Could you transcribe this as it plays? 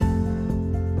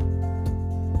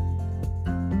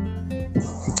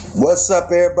What's up,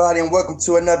 everybody, and welcome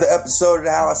to another episode of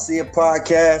the How I See It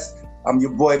podcast. I'm your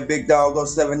boy, Big Dog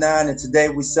 079, and today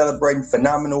we're celebrating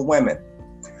phenomenal women.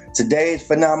 Today's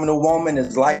phenomenal woman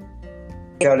is like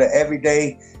the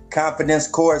everyday confidence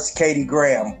course, Katy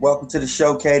Graham. Welcome to the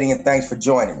show, Katy, and thanks for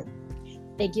joining me.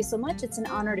 Thank you so much. It's an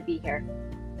honor to be here.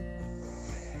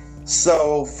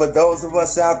 So, for those of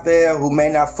us out there who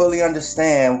may not fully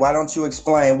understand, why don't you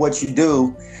explain what you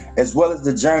do, as well as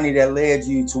the journey that led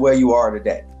you to where you are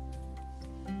today?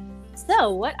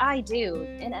 So what I do,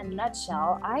 in a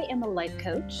nutshell, I am a life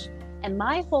coach, and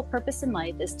my whole purpose in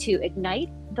life is to ignite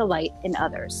the light in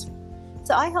others.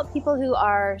 So I help people who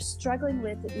are struggling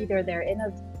with either they're in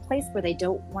a place where they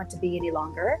don't want to be any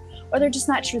longer, or they're just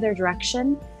not sure their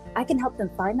direction. I can help them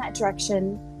find that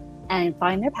direction and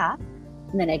find their path,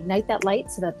 and then ignite that light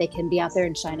so that they can be out there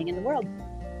and shining in the world.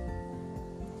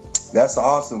 That's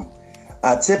awesome.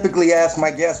 I typically ask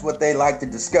my guests what they like to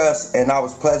discuss, and I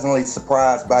was pleasantly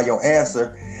surprised by your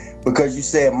answer because you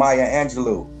said Maya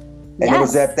Angelou. And It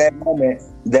was at that moment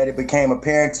that it became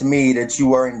apparent to me that you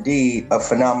were indeed a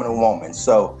phenomenal woman.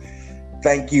 So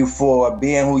thank you for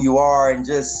being who you are. And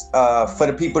just for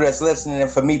the people that's listening, and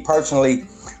for me personally,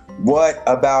 what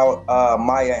about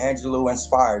Maya Angelou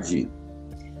inspires you?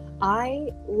 I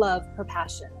love her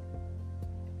passion.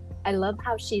 I love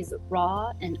how she's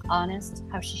raw and honest,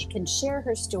 how she can share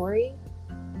her story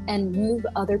and move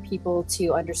other people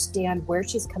to understand where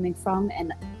she's coming from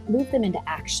and move them into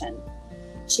action.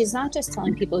 She's not just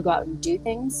telling people to go out and do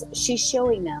things, she's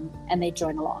showing them and they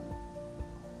join along.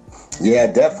 Yeah,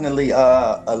 definitely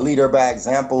a leader by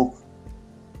example.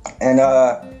 And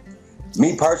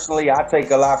me personally, I take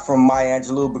a lot from Maya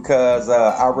Angelou because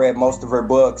I read most of her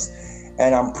books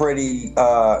and I'm pretty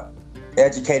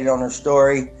educated on her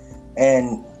story.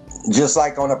 And just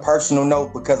like on a personal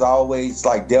note, because I always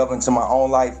like delve into my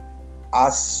own life, I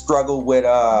struggle with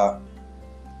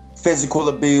physical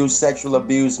abuse, sexual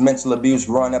abuse, mental abuse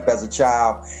growing up as a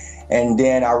child. And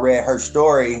then I read her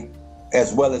story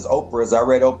as well as Oprah's. I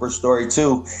read Oprah's story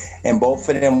too. And both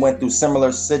of them went through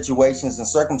similar situations and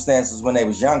circumstances when they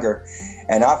was younger.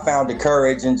 And I found the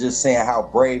courage in just seeing how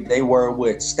brave they were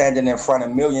with standing in front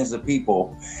of millions of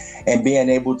people and being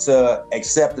able to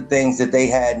accept the things that they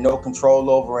had no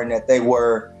control over and that they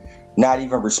were not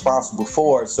even responsible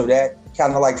for. So that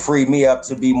kind of like freed me up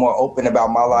to be more open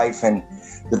about my life and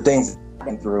the things I've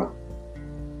been through.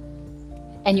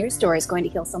 And your story is going to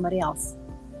heal somebody else.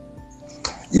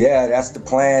 Yeah, that's the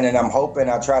plan. And I'm hoping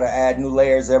I try to add new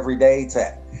layers every day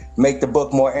to make the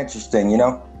book more interesting, you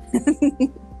know?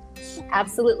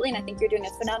 Absolutely. And I think you're doing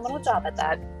a phenomenal job at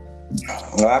that.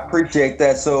 Well, I appreciate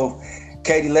that. So,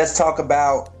 Katy, let's talk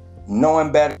about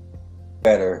knowing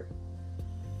better.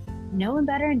 Knowing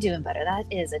better and doing better. That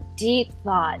is a deep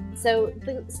thought. So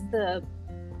the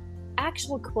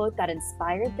actual quote that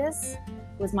inspired this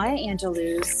was Maya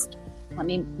Angelou's. Let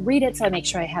me read it so I make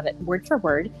sure I have it word for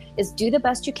word. Is do the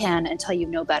best you can until you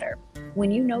know better.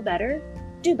 When you know better,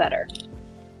 do better.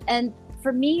 And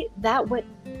for me, what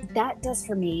that does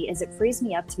for me is it frees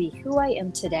me up to be who I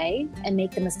am today and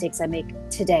make the mistakes I make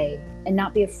today and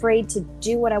not be afraid to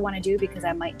do what I want to do because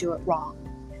I might do it wrong.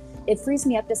 It frees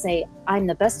me up to say, I'm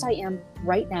the best I am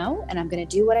right now and I'm going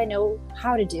to do what I know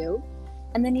how to do.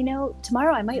 And then,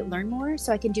 tomorrow I might learn more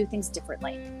so I can do things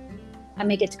differently. I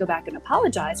may get to go back and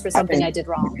apologize for something I did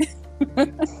wrong.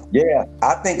 Yeah,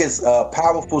 I think it's a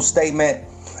powerful statement,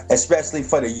 especially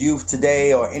for the youth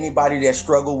today or anybody that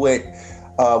struggle with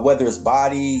whether it's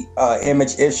body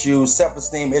image issues,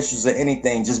 self-esteem issues, or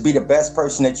anything. Just be the best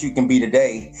person that you can be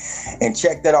today and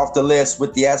check that off the list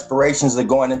with the aspirations of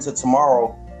going into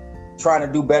tomorrow, trying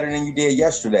to do better than you did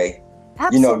yesterday.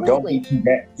 Absolutely.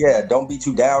 Don't be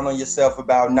too down on yourself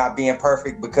about not being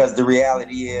perfect, because the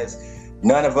reality is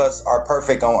none of us are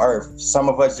perfect on earth. Some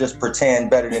of us just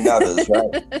pretend better than others,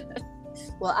 right?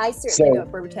 Well, I certainly don't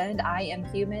pretend. I am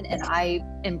human and I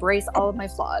embrace all of my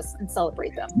flaws and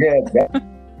celebrate them. Yeah,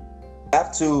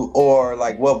 have to, or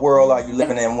like what world are you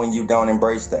living in when you don't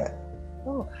embrace that?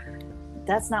 Oh,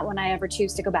 that's not one I ever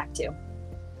choose to go back to.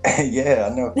 Yeah,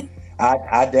 I know.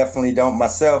 I definitely don't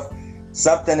myself.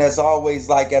 Something that's always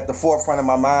like at the forefront of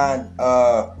my mind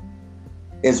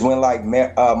is when like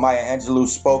Maya Angelou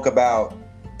spoke about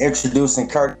introducing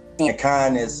courtesy and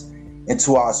kindness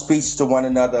into our speech to one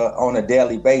another on a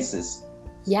daily basis.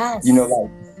 Yes.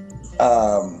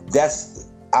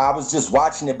 I was just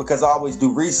watching it because I always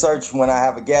do research when I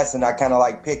have a guest, and I kind of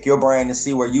like pick your brain to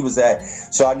see where you was at,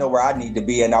 so I know where I need to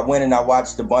be. And I went and I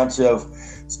watched a bunch of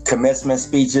commencement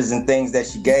speeches and things that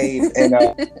she gave, and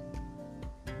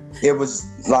it was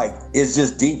like, it's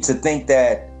just deep to think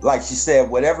that like she said,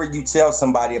 whatever you tell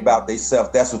somebody about themselves,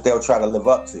 that's what they'll try to live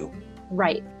up to.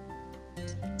 Right.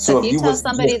 So if you tell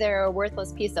somebody just, they're a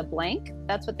worthless piece of blank,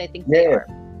 that's what they think yeah, they are.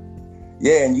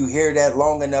 Yeah, and you hear that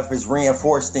long enough, it's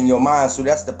reinforced in your mind. So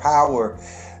that's the power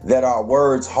that our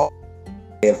words hold.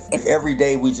 If every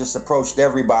day we just approached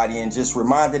everybody and just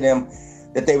reminded them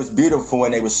that they was beautiful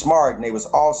and they was smart and they was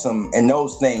awesome and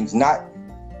those things, not,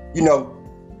 you know,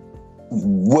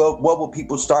 what will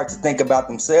people start to think about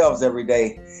themselves every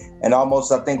day? And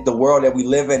almost, I think the world that we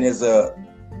live in is a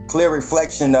clear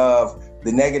reflection of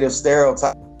the negative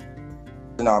stereotypes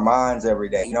in our minds every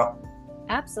day, you know?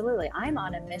 Absolutely. I'm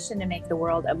on a mission to make the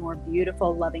world a more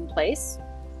beautiful, loving place,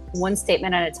 one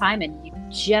statement at a time, and you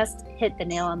just hit the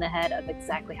nail on the head of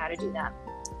exactly how to do that.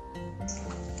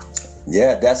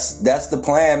 Yeah, that's the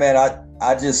plan, man.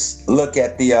 I just look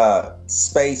at the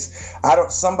space. I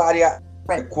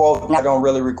read a quote, I don't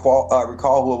really recall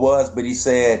who it was, but he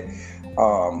said,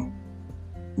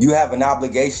 you have an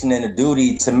obligation and a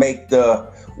duty to make the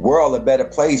world a better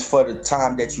place for the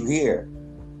time that you here.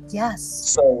 Yes.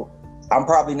 So I'm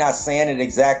probably not saying it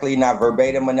exactly, not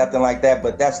verbatim or nothing like that,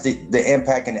 but that's the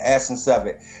impact and the essence of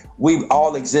it. We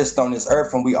all exist on this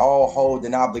earth and we all hold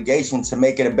an obligation to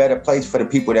make it a better place for the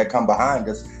people that come behind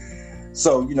us.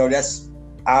 So, you know,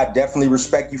 I definitely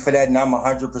respect you for that, and I'm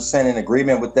 100% in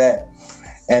agreement with that.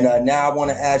 And now I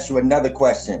want to ask you another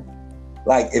question.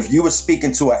 Like, if you were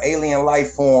speaking to an alien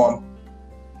life form,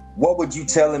 what would you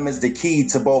tell them is the key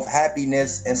to both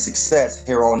happiness and success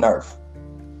here on Earth?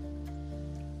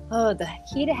 Oh, the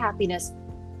key to happiness.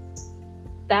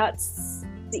 That's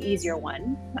the easier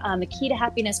one. The key to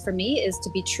happiness for me is to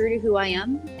be true to who I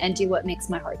am and do what makes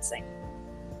my heart sing.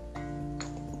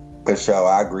 For sure,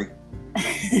 I agree.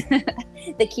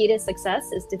 The key to success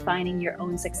is defining your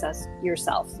own success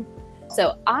yourself.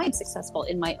 So I'm successful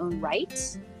in my own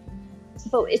right,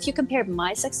 but if you compare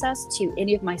my success to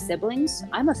any of my siblings,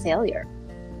 I'm a failure.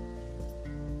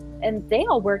 And they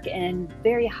all work in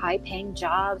very high-paying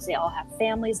jobs. They all have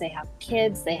families, they have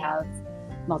kids, they have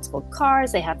multiple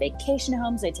cars, they have vacation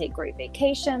homes, they take great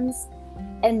vacations.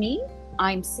 And me,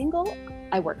 I'm single,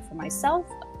 I work for myself,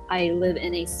 I live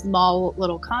in a small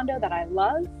little condo that I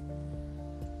love.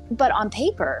 But on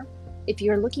paper, if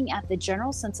you're looking at the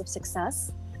general sense of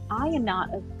success, I am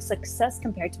not a success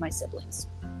compared to my siblings.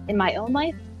 In my own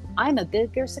life, I'm a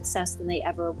bigger success than they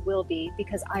ever will be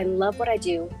because I love what I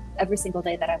do every single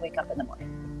day that I wake up in the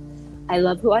morning. I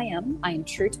love who I am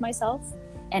true to myself,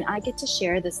 and I get to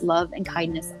share this love and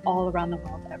kindness all around the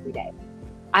world every day.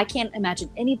 I can't imagine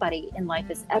anybody in life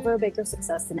is ever a bigger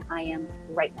success than I am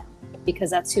right now, because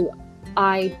that's what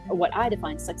I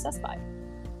define success by,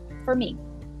 for me.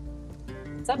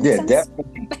 Does that make sense?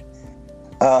 Definitely.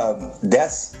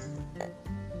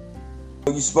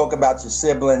 You spoke about your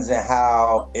siblings and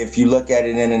how, if you look at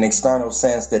it in an external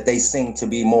sense, that they seem to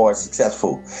be more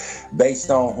successful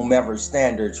based on whomever's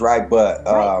standards, right? But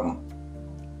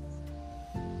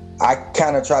I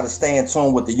kind of try to stay in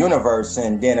tune with the universe,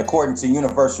 and then according to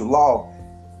universal law,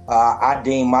 I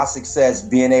deem my success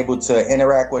being able to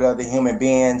interact with other human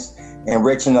beings,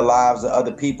 enriching the lives of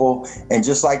other people. And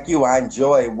just like you, I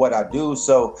enjoy what I do.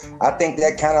 So I think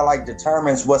that kind of like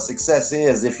determines what success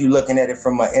is. If you're looking at it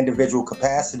from an individual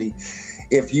capacity,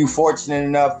 if you fortunate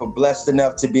enough or blessed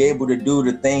enough to be able to do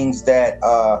the things that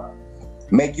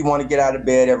make you want to get out of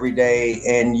bed every day,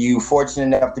 and you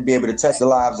fortunate enough to be able to touch the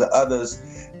lives of others,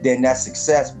 then that's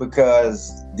success,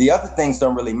 because the other things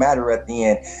don't really matter at the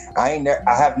end. I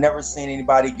have never seen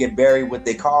anybody get buried with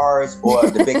their cars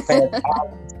or the big fancy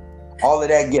houses. All of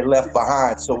that get left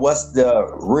behind. So what's the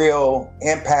real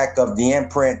impact of the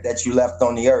imprint that you left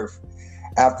on the earth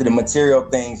after the material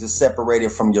things is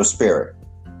separated from your spirit?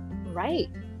 Right.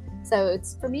 So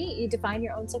it's, for me, you define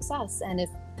your own success. And if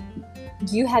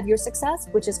you have your success,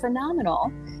 which is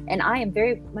phenomenal, and I am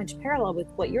very much parallel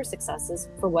with what your success is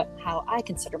for how I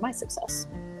consider my success.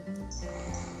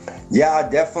 Yeah,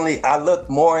 I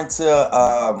looked more into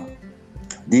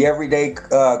the everyday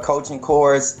coaching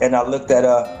course, and I looked at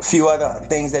a few other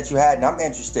things that you had, and I'm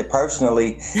interested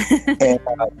personally in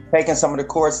taking some of the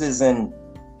courses. And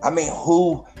I mean,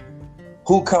 who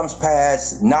comes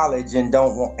past knowledge and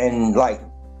don't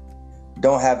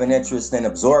have an interest in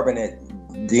absorbing it?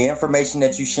 The information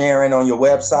that you're sharing on your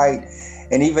website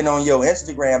and even on your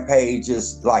Instagram page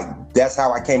is like, that's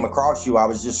how I came across you. I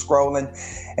was just scrolling,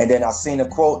 and then I seen a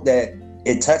quote that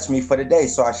it touched me for the day,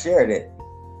 so I shared it.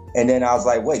 And then I was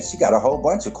like, wait, she got a whole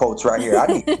bunch of quotes right here. I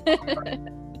need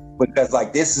because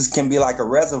like can be like a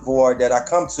reservoir that I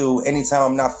come to anytime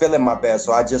I'm not feeling my best.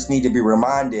 So I just need to be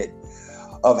reminded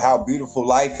of how beautiful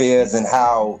life is and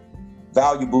how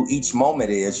valuable each moment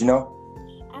is, you know?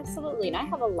 Absolutely. And I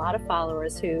have a lot of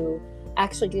followers who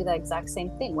actually do the exact same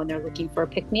thing. When they're looking for a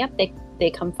pick-me-up,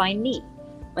 they come find me.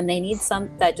 When they need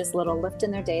that just little lift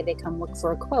in their day, they come look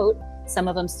for a quote. Some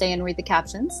of them stay and read the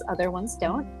captions. Other ones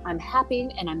don't. I'm happy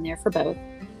and I'm there for both.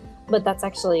 But that's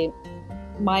actually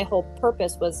my whole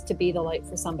purpose, was to be the light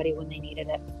for somebody when they needed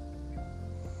it.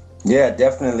 Yeah,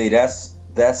 definitely. That's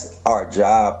our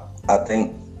job. I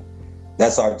think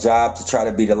that's our job, to try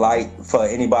to be the light for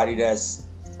anybody that's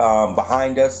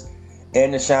behind us,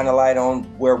 and to shine a light on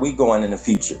where we going in the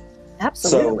future.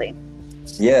 Absolutely.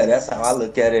 So, yeah, that's how I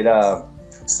look at it.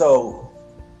 So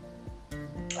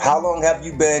how long have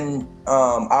you been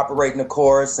operating the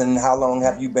course, and how long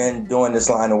have you been doing this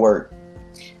line of work?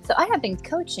 So I have been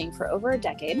coaching for over a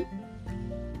decade,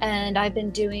 and I've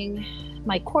been doing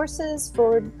my courses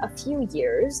for a few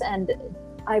years, and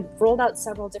I've rolled out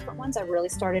several different ones. I really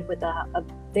started with a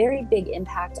very big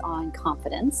impact on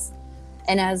confidence.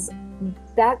 And as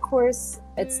that course,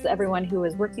 it's everyone who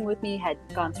was working with me had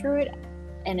gone through it.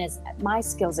 And as my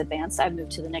skills advanced, I've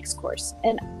moved to the next course.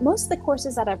 And most of the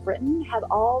courses that I've written have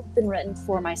all been written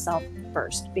for myself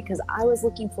first, because I was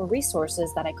looking for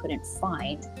resources that I couldn't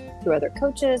find through other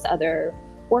coaches, other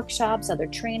workshops, other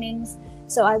trainings.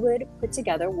 So I would put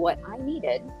together what I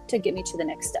needed to get me to the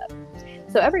next step.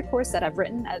 So every course that I've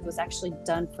written was actually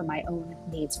done for my own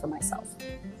needs for myself.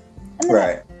 And then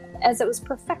Right. as it was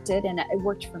perfected and it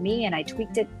worked for me, and I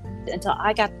tweaked it until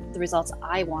I got the results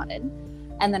I wanted.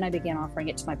 And then I began offering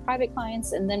it to my private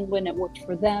clients. And then when it worked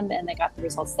for them and they got the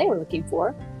results they were looking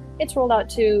for, it's rolled out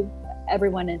to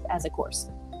everyone as a course.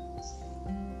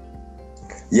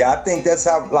 Yeah, I think that's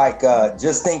how,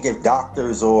 just think if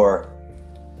doctors or,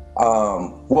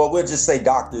 we'll just say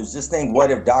doctors, just think, what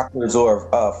if doctors or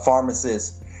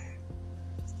pharmacists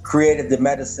created the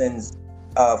medicines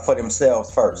for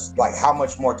themselves first? Like, how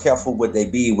much more careful would they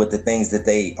be with the things that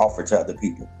they offer to other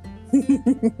people?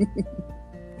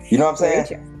 You know what I'm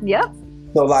saying? Yep.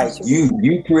 So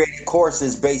you created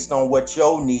courses based on what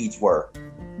your needs were.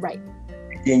 Right.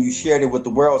 And you shared it with the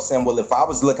world, saying, well, if I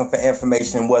was looking for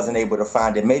information and wasn't able to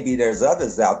find it, maybe there's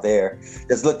others out there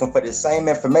that's looking for the same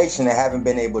information and haven't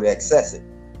been able to access it.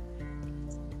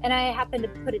 And I happened to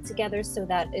put it together so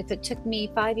that if it took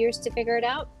me 5 years to figure it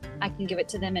out, I can give it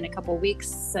to them in a couple of weeks.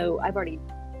 So I've already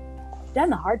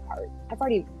done the hard part. I've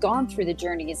already gone through the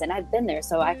journeys and I've been there,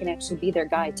 so I can actually be their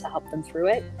guide to help them through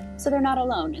it. So they're not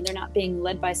alone, and they're not being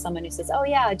led by someone who says, oh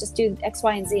yeah, just do X,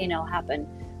 Y, and Z and it'll happen.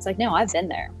 It's like, no, I've been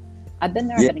there. I've been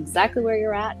there. Yeah. I've been exactly where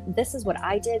you're at. This is what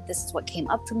I did. This is what came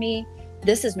up for me.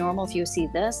 This is normal if you see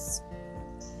this.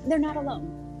 They're not alone.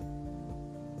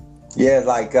 Yeah,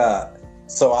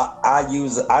 so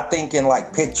I think in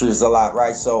like pictures a lot,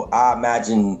 right? So I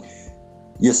imagine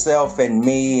yourself and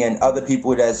me and other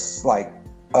people that's like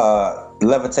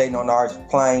levitating on our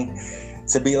plane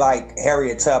to be like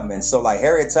Harriet Tubman. So like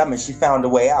Harriet Tubman, she found a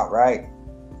way out, right?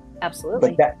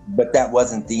 Absolutely. But that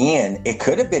wasn't the end. It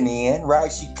could have been the end,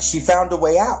 right? She found a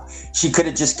way out. She could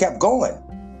have just kept going.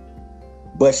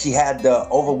 But she had the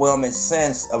overwhelming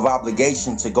sense of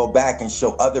obligation to go back and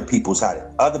show other people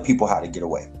how to get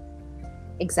away.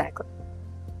 Exactly.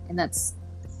 And that's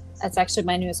actually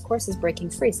my newest course is Breaking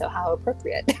Free. So how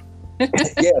appropriate.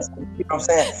 Yes, you know what I'm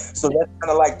saying? So that's kind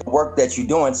of like the work that you're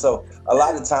doing. So a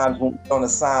lot of times when we don't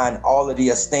assign all of the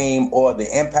esteem or the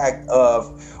impact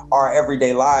of our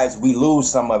everyday lives, we lose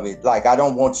some of it. Like, I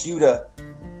don't want you to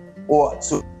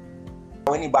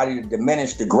anybody to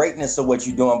diminish the greatness of what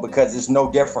you're doing, because it's no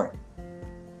different.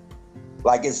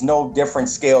 Like, it's no different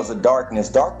scales of darkness.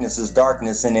 Darkness is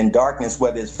darkness, and in darkness,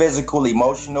 whether it's physical,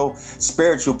 emotional,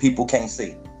 spiritual, people can't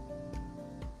see.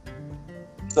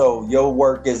 So your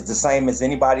work is the same as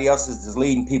anybody else's, is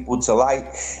leading people to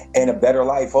light and a better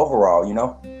life overall, you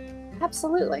know?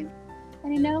 Absolutely.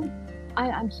 And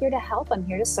I'm here to help. I'm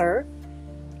here to serve.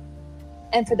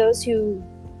 And for those who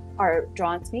are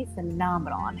drawn to me,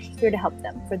 phenomenal. I'm here to help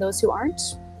them. For those who aren't,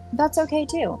 that's okay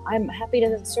too. I'm happy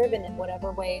to serve in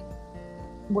whatever way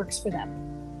works for them.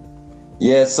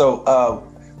 Yeah. So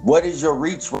what is your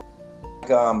reach?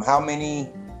 How many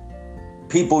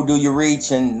people do you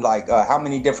reach, and how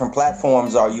many different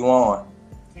platforms are you on?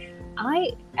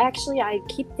 I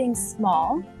keep things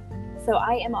small. So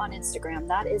I am on Instagram.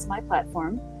 That is my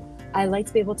platform. I like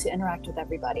to be able to interact with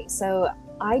everybody. So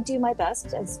I do my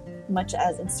best, as much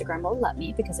as Instagram will let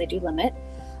me, because I do limit.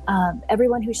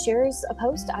 Everyone who shares a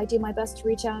post, I do my best to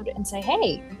reach out and say,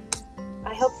 hey,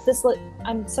 I hope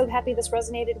I'm so happy this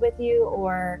resonated with you,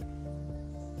 or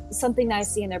something that I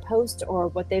see in their post or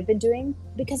what they've been doing,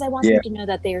 because I want them to know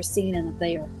that they are seen and that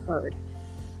they are heard.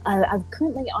 I'm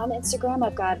currently on Instagram.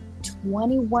 I've got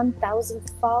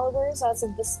 21,000 followers as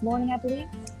of this morning, I believe.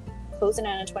 closing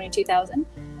in on 22,000.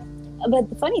 But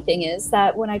the funny thing is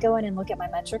that when I go in and look at my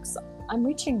metrics, I'm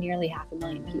reaching nearly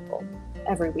 500,000 people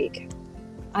every week.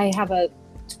 I have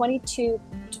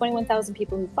 21,000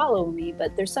 people who follow me,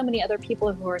 but there's so many other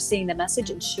people who are seeing the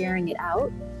message and sharing it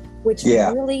out, which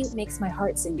really makes my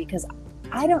heart sing, because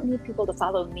I don't need people to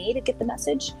follow me to get the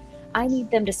message. I need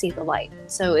them to see the light.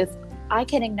 So if I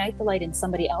can ignite the light in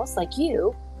somebody else like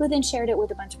you, who then shared it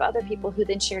with a bunch of other people who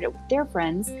then shared it with their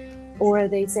friends, or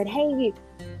they said, hey,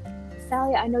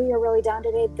 Sally, I know you're really down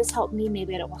today. This helped me.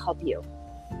 Maybe it will help you.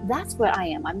 That's what I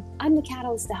am. I'm the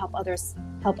catalyst to help others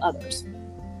help others.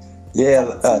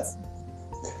 Yeah.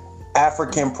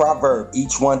 African proverb,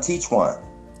 each one teach one.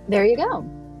 There you go.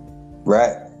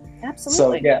 Right.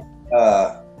 Absolutely.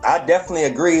 So I definitely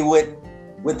agree with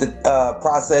the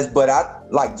process, but I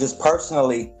like, just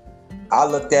personally, I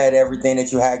looked at everything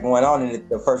that you had going on, and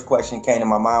the first question came to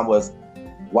my mind was,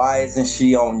 why isn't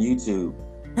she on YouTube?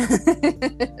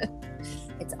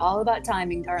 It's all about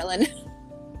timing, darling.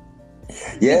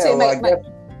 Yeah, well, my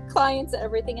clients and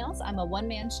everything else, I'm a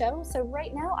one-man show. So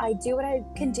right now I do what I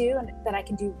can do and that I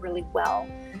can do really well.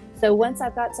 So once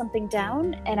I've got something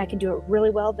down and I can do it really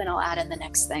well, then I'll add in the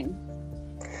next thing.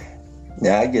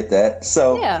 Yeah, I get that.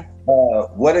 So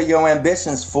what are your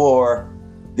ambitions for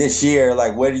this year?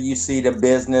 Like, where do you see the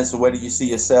business? Where do you see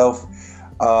yourself?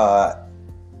 I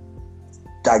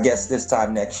guess this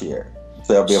time next year.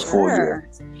 So it'll be a full year.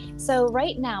 So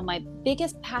right now, my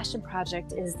biggest passion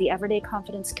project is the Everyday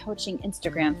Confidence Coaching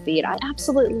Instagram feed. I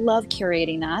absolutely love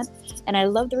curating that. And I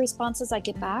love the responses I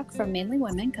get back from mainly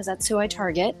women, because that's who I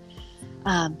target.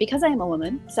 Because I am a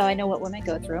woman, so I know what women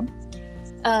go through.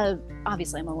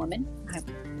 Obviously, I'm a woman. I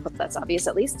hope that's obvious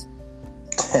at least.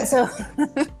 So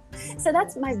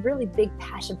that's my really big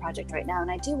passion project right now. And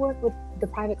I do work with the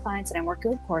private clients, and I'm working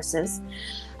with courses.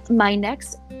 My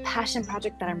next passion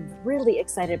project that I'm really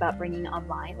excited about bringing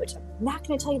online, which I'm not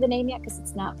going to tell you the name yet because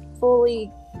it's not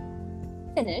fully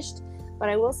finished, but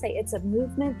I will say it's a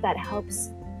movement that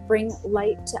helps bring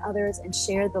light to others and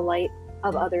share the light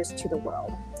of others to the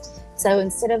world. So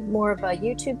instead of more of a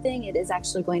YouTube thing, it is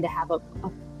actually going to have a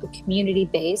community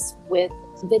base with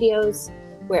videos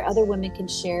where other women can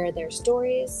share their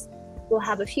stories. We'll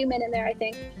have a few men in there, I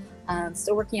think.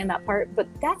 Still working on that part, but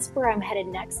that's where I'm headed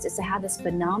next, is to have this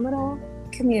phenomenal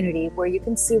community where you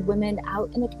can see women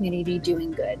out in the community doing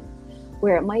good.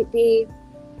 Where it might be,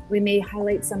 we may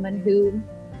highlight someone who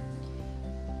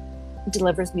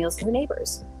delivers meals to the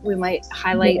neighbors. We might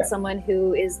highlight someone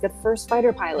who is the first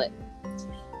fighter pilot.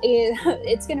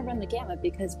 It's going to run the gamut,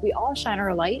 because we all shine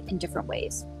our light in different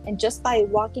ways. And just by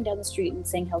walking down the street and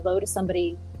saying hello to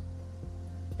somebody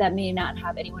that may not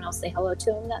have anyone else say hello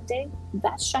to them that day,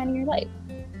 that's shining your light.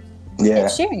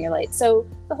 And sharing your light. So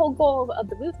the whole goal of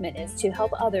the movement is to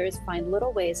help others find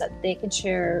little ways that they can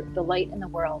share the light in the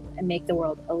world and make the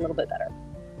world a little bit better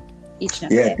each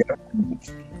and every day. Definitely.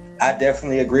 I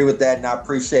definitely agree with that, and I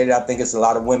appreciate it. I think it's a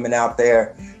lot of women out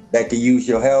there that could use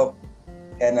your help.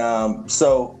 And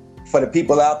so for the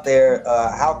people out there,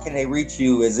 how can they reach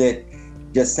you? Is it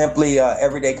just simply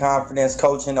Everyday Confidence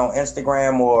Coaching on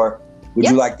Instagram, or would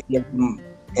you like to give them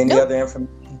any other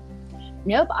information?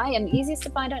 Nope. I am easiest to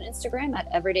find on Instagram at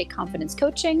Everyday Confidence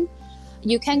Coaching.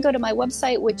 You can go to my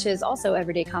website, which is also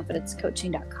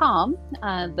everydayconfidencecoaching.com,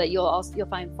 but you'll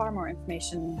find far more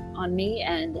information on me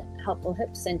and helpful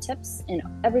tips and tips in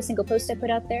every single post I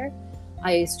put out there.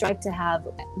 I strive to have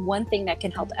one thing that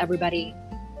can help everybody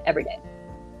every day.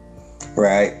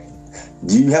 Right.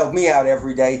 You help me out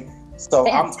every day. So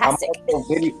I'm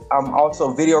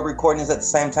also video recordings at the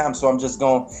same time. So I'm just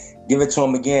going to give it to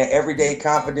them again. Everyday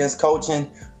Confidence Coaching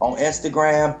on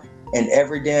Instagram and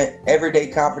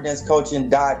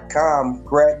everydayconfidencecoaching.com,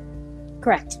 correct?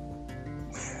 Correct.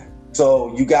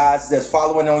 So you guys that's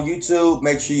following on YouTube,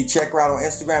 make sure you check her out on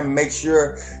Instagram, and make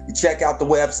sure you check out the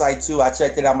website too. I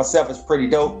checked it out myself. It's pretty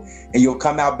dope, and you'll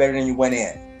come out better than you went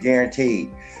in, guaranteed.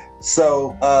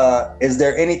 So is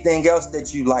there anything else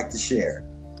that you'd like to share?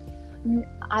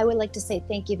 I would like to say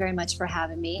thank you very much for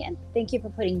having me, and thank you for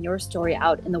putting your story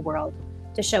out in the world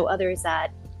to show others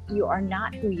that you are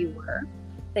not who you were,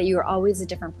 that you are always a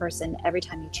different person every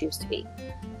time you choose to be.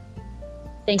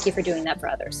 Thank you for doing that for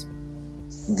others.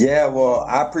 Yeah, well,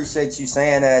 I appreciate you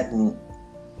saying that. And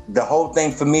the whole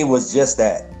thing for me was just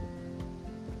that.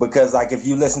 Because like if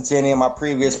you listen to any of my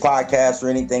previous podcasts or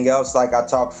anything else, like I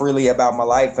talk freely about my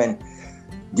life and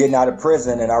getting out of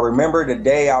prison. And I remember the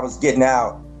day I was getting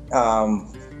out,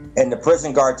 and the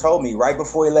prison guard told me right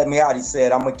before he let me out, he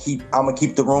said, I'm gonna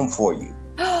keep the room for you.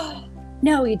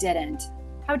 No, he didn't.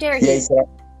 How dare he? Yeah,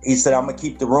 he said, I'm gonna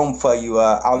keep the room for you.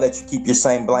 I'll let you keep your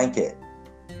same blanket.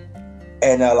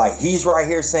 And like he's right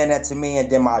here saying that to me, and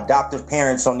then my adoptive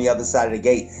parents on the other side of the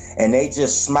gate, and they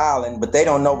just smiling, but they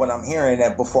don't know what I'm hearing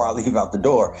that before I leave out the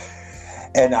door.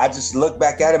 And I just looked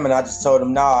back at him and I just told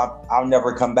him, no, I'll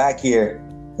never come back here.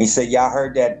 He said, yeah, I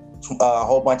heard that a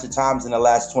whole bunch of times in the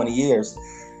last 20 years.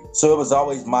 So it was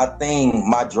always my thing,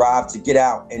 my drive to get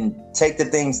out and take the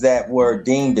things that were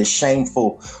deemed as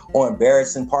shameful or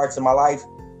embarrassing parts of my life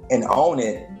and own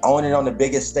it on the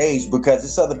biggest stage, because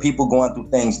it's other people going through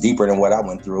things deeper than what I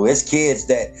went through. It's kids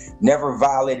that never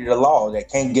violated the law,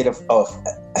 that can't get a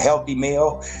healthy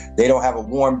meal. They don't have a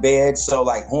warm bed. So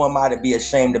like, who am I to be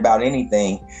ashamed about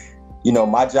anything? You know,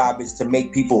 my job is to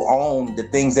make people own the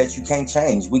things that you can't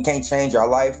change. We can't change our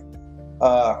life.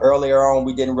 Earlier on,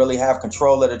 we didn't really have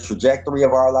control of the trajectory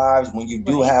of our lives. When you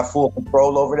do have full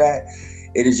control over that,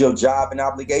 it is your job and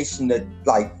obligation to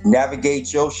like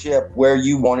navigate your ship where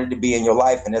you wanted to be in your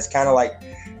life. And that's kind of like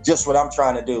just what I'm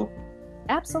trying to do.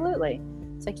 Absolutely.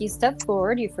 It's like you step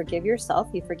forward, you forgive yourself,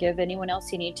 you forgive anyone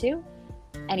else you need to,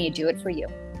 and you do it for you.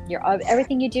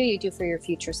 Everything you do for your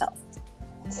future self.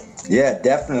 Yeah,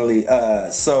 definitely.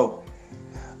 So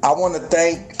I want to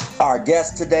thank our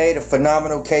guest today, the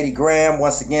phenomenal Katy Graham,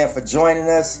 once again for joining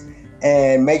us.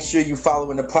 And make sure you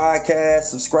following the podcast,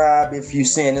 subscribe if you're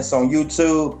seeing this on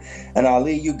YouTube. And I'll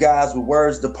leave you guys with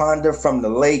words to ponder from the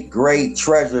late, great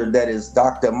treasure that is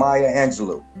Dr. Maya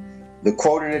Angelou. The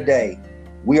quote of the day: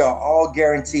 we are all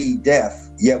guaranteed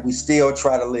death, yet we still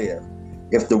try to live.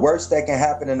 If the worst that can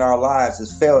happen in our lives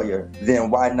is failure, then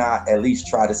why not at least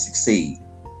try to succeed?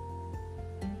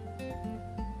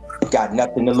 Got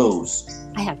nothing to lose.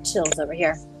 I have chills over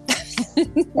here.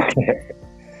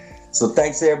 So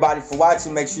thanks everybody for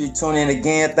watching. Make sure you tune in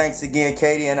again. Thanks again,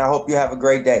 Katy, and I hope you have a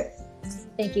great day.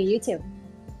 Thank you. You too.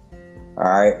 All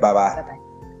right. Bye-bye. Bye-bye.